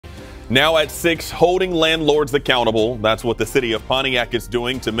Now at 6, holding landlords accountable. That's what the city of Pontiac is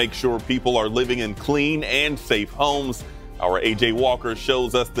doing to make sure people are living in clean and safe homes. Our AJ Walker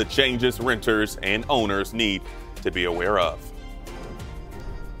shows us the changes renters and owners need to be aware of.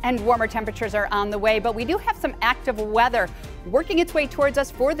 And warmer temperatures are on the way, but we do have some active weather working its way towards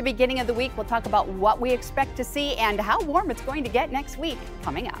us for the beginning of the week. We'll talk about what we expect to see and how warm it's going to get next week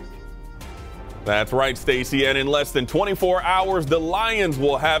coming up. That's right, Stacy. And in less than 24 hours, the Lions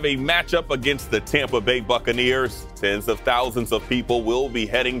will have a matchup against the Tampa Bay Buccaneers. Tens of thousands of people will be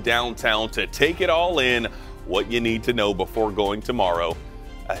heading downtown to take it all in. What you need to know before going tomorrow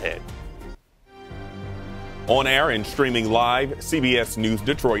ahead. On air and streaming live, CBS News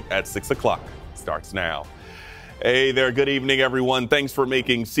Detroit at 6 o'clock starts now. Hey there, good evening, everyone. Thanks for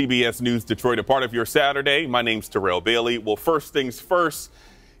making CBS News Detroit a part of your Saturday. My name's Terell Bailey. Well, first things first,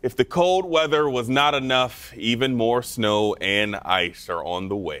 if the cold weather was not enough, even more snow and ice are on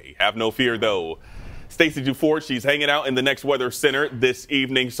the way. Have no fear, though. Stacy Dufort, she's hanging out in the Next Weather Center this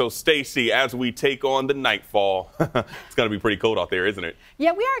evening. So, Stacy, as we take on the nightfall, it's going to be pretty cold out there, isn't it?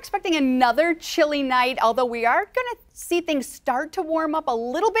 Yeah, we are expecting another chilly night, although we are going to see things start to warm up a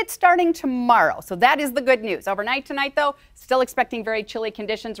little bit starting tomorrow. So that is the good news. Overnight tonight, though, still expecting very chilly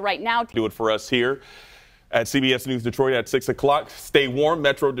conditions right now. Do it for us here at CBS News Detroit at 6 o'clock. Stay warm,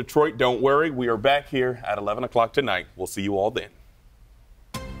 Metro Detroit. Don't worry. We are back here at 11 o'clock tonight. We'll see you all then.